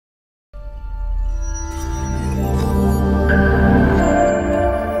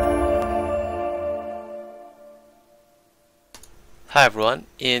Hi everyone,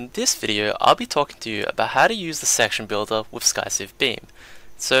 in this video I'll be talking to you about how to use the section builder with SkyCiv Beam.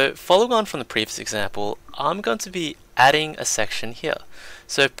 So following on from the previous example, I'm going to be adding a section here.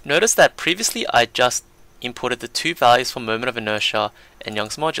 So notice that previously I just inputted the two values for moment of inertia and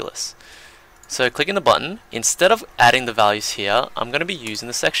Young's modulus. So clicking the button, instead of adding the values here, I'm going to be using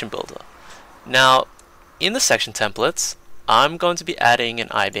the section builder. Now in the section templates, I'm going to be adding an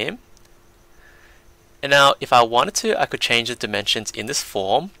I-beam. And now if I wanted to, I could change the dimensions in this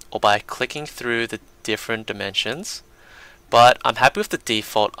form or by clicking through the different dimensions, but I'm happy with the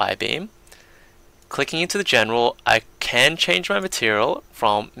default I-beam. Clicking into the general, I can change my material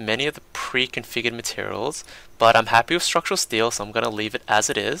from many of the pre-configured materials, but I'm happy with structural steel, so I'm going to leave it as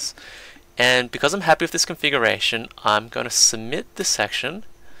it is. And because I'm happy with this configuration, I'm going to submit this section.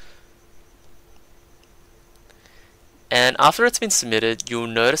 And after it's been submitted, you'll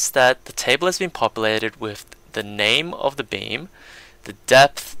notice that the table has been populated with the name of the beam, the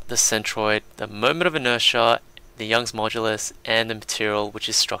depth, the centroid, the moment of inertia, the Young's modulus, and the material, which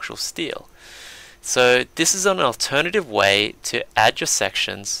is structural steel. So this is an alternative way to add your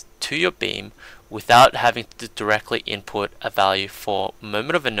sections to your beam without having to directly input a value for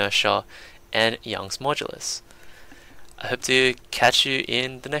moment of inertia and Young's modulus. I hope to catch you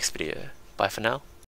in the next video. Bye for now.